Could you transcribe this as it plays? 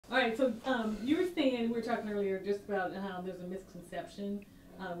right, so you were saying, we were talking earlier just about how there's a misconception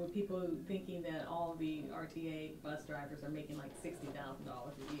with people thinking that all the RTA bus drivers are making like $60,000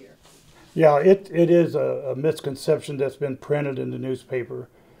 a year. Yeah, it is a misconception that's been printed in the newspaper.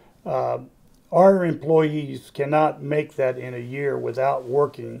 Uh, our employees cannot make that in a year without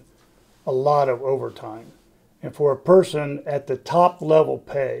working a lot of overtime. And for a person at the top level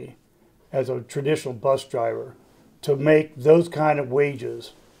pay, as a traditional bus driver, to make those kind of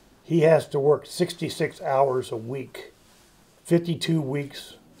wages, he has to work 66 hours a week, 52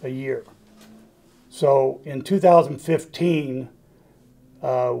 weeks a year. So in 2015,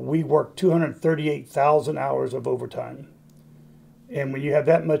 we worked 238,000 hours of overtime. And when you have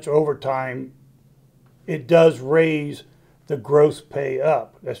that much overtime, it does raise the gross pay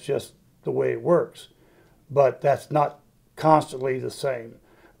up. That's just the way it works. But that's not constantly the same.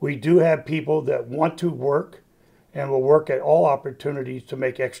 We do have people that want to work and will work at all opportunities to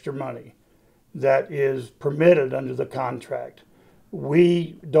make extra money. That is permitted under the contract.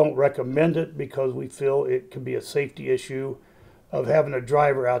 We don't recommend it because we feel it could be a safety issue of having a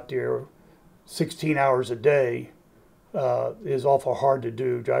driver out there 16 hours a day is awful hard to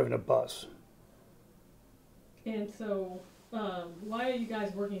do, driving a bus. And so, why are you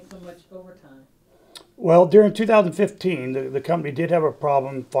guys working so much overtime? Well, during 2015, the company did have a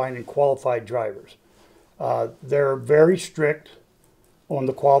problem finding qualified drivers. They're very strict on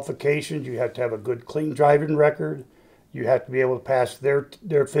the qualifications. You have to have a good, clean driving record. You have to be able to pass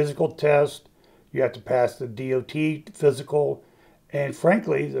their physical test. You have to pass the DOT physical. And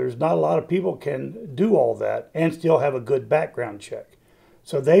frankly, there's not a lot of people can do all that and still have a good background check.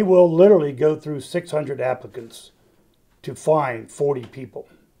 So they will literally go through 600 applicants to find 40 people.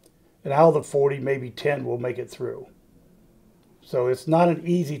 And out of the 40, maybe 10 will make it through. So it's not an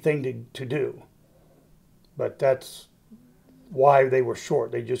easy thing to do. But that's why they were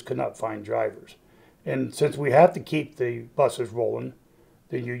short. They just could not find drivers. And since we have to keep the buses rolling,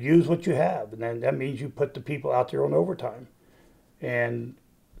 then you use what you have. And then that means you put the people out there on overtime. And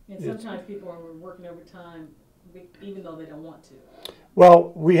sometimes people are working overtime even though they don't want to.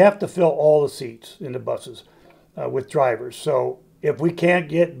 Well, we have to fill all the seats in the buses with drivers. So if we can't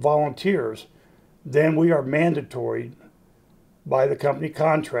get volunteers, then we are mandatory by the company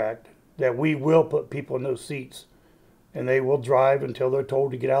contract that we will put people in those seats, and they will drive until they're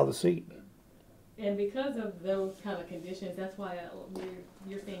told to get out of the seat. And because of those kind of conditions, that's why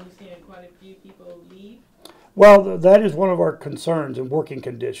you're saying you're seeing quite a few people leave? Well, that is one of our concerns in working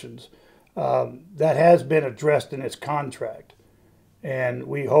conditions. That has been addressed in its contract, and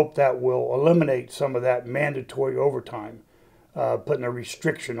we hope that will eliminate some of that mandatory overtime, putting a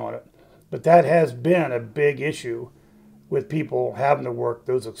restriction on it. But that has been a big issue with people having to work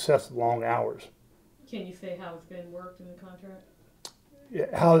those excessive long hours. Can you say how it's been worked in the contract?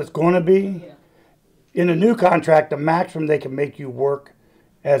 How it's going to be? Yeah. In the new contract, the maximum they can make you work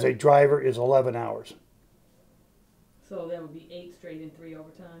as a driver is 11 hours. So that would be 8 straight and 3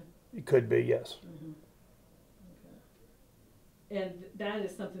 overtime? It could be, yes. Mm-hmm. Okay. And that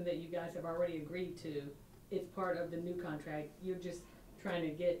is something that you guys have already agreed to. It's part of the new contract. You're just trying to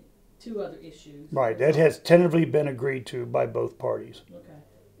get 2 other issues. Right. That has tentatively been agreed to by both parties. Okay.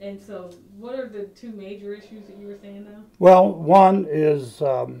 And so what are the 2 major issues that you were saying now? Well, one is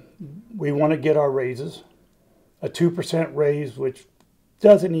we want to get our raises, a 2% raise, which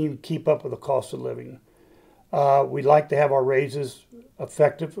doesn't even keep up with the cost of living. We'd like to have our raises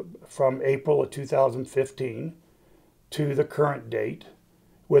effective from April of 2015 to the current date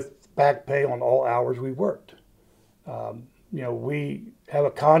with back pay on all hours we worked. We have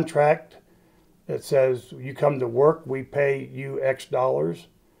a contract that says you come to work, we pay you X dollars,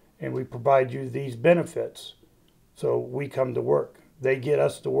 and we provide you these benefits. So we come to work. They get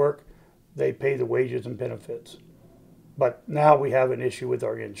us to work, they pay the wages and benefits. But now we have an issue with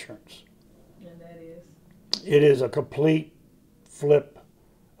our insurance. And that is? It is a complete flip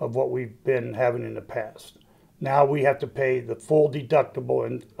of what we've been having in the past. Now we have to pay the full deductible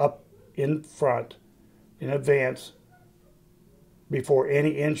and up in front, in advance, before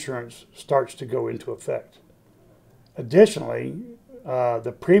any insurance starts to go into effect. Additionally,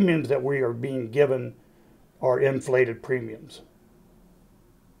 the premiums that we are being given are inflated premiums.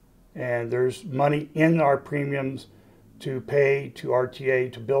 And there's money in our premiums to pay to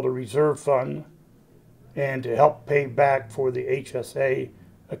RTA to build a reserve fund and to help pay back for the HSA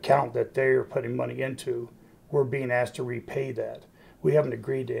account that they're putting money into. We're being asked to repay that. We haven't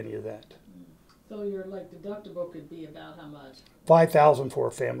agreed to any of that. So your deductible could be about how much? $5,000 for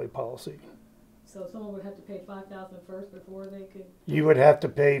a family policy. So someone would have to pay $5,000 first before they could? You would have to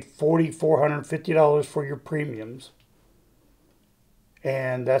pay $4,450 for your premiums,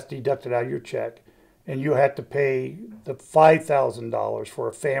 and that's deducted out of your check, and you have to pay the $5,000 for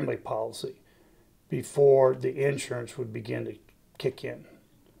a family policy before the insurance would begin to kick in.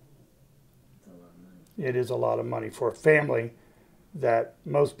 That's a lot of money. It is a lot of money for a family that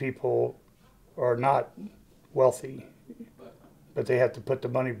most people are not wealthy, but they have to put the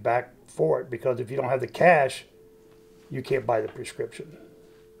money back for it, because if you don't have the cash, you can't buy the prescription.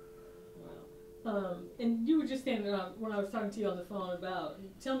 And you were just saying when I was talking to you on the phone about,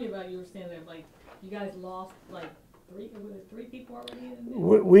 tell me about, you were saying that like you guys lost like three people already in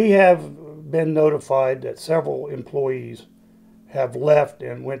there? We have been notified that several employees have left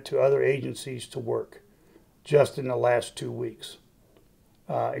and went to other agencies to work just in the last 2 weeks.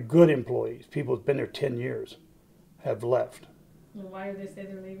 Good employees, people who've been there 10 years, have left. And why do they say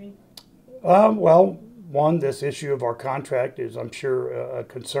they're leaving? Well, one, this issue of our contract is, I'm sure, a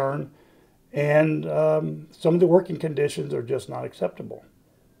concern, and some of the working conditions are just not acceptable.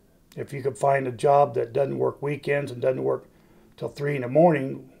 If you could find a job that doesn't work weekends and doesn't work till 3 in the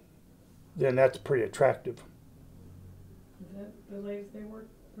morning, then that's pretty attractive. Is that the latest they work,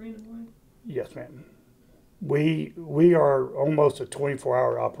 3 in the morning? Yes, ma'am. We are almost a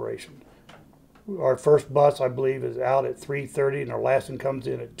 24-hour operation. Our first bus, I believe, is out at 3:30, and our last one comes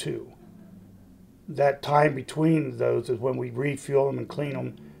in at 2. That time between those is when we refuel them and clean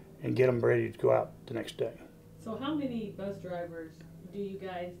them and get them ready to go out the next day. So how many bus drivers do you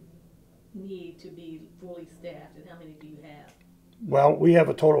guys need to be fully staffed, and how many do you have? Well, we have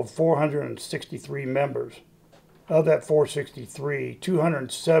a total of 463 members. Of that 463,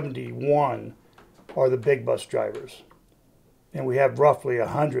 271 are the big bus drivers. And we have roughly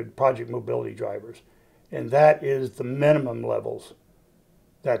 100 project mobility drivers. And that is the minimum levels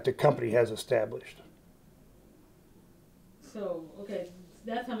that the company has established. So, okay,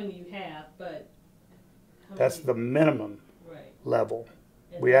 that's how many you have, but how That's many? the minimum Right. level.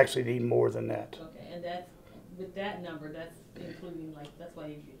 And We that- actually need more than that. Okay, and that's, with that number, that's including, like, that's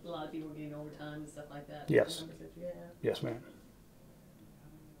why a lot of people are getting overtime and stuff like that? Yes. The numbers that you have? Yes, ma'am.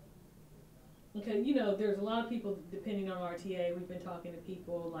 Okay, you know, there's a lot of people depending on RTA. We've been talking to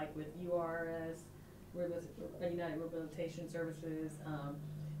people like with URS, United Rehabilitation Services,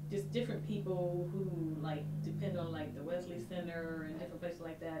 just different people who like depend on like the Wesley Center and different places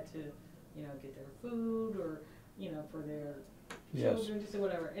like that to, you know, get their food or, you know, for their Yes. children, just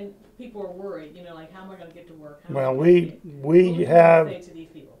whatever. And people are worried, you know, like how am I going to get to work? How am I Well, gonna we get- what would you have. say to these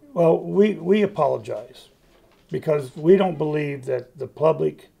people? Well, we apologize because we don't believe that the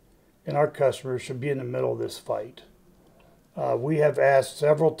public and our customers should be in the middle of this fight. We have asked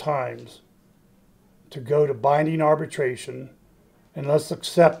several times to go to binding arbitration, and let's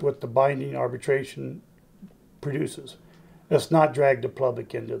accept what the binding arbitration produces. Let's not drag the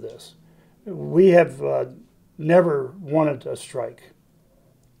public into this. We have never wanted a strike,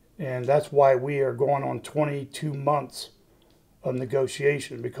 and that's why we are going on 22 months of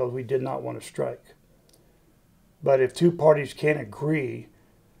negotiation, because we did not want to strike. But if two parties can't agree,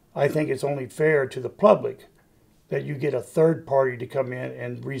 I think it's only fair to the public that you get a third party to come in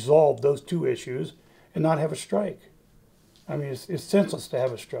and resolve those two issues and not have a strike. I mean, it's senseless to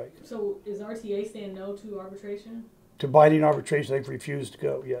have a strike. So is RTA saying no to arbitration? To binding arbitration, they've refused to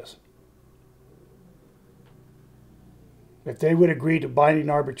go, yes. If they would agree to binding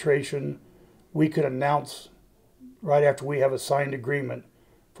arbitration, we could announce right after we have a signed agreement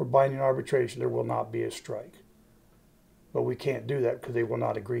for binding arbitration, there will not be a strike. But we can't do that because they will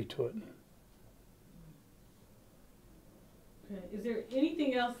not agree to it. Okay. Is there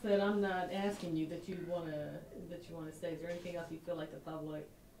anything else that I'm not asking you that you wanna say? Is there anything else you feel like the public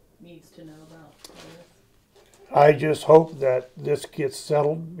needs to know about all this? I just hope that this gets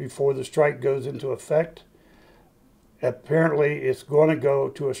settled before the strike goes into effect. Apparently, it's going to go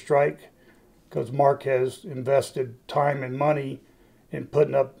to a strike because Mark has invested time and money in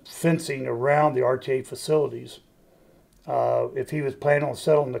putting up fencing around the RTA facilities. If he was planning on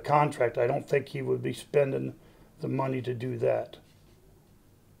settling the contract, I don't think he would be spending the money to do that.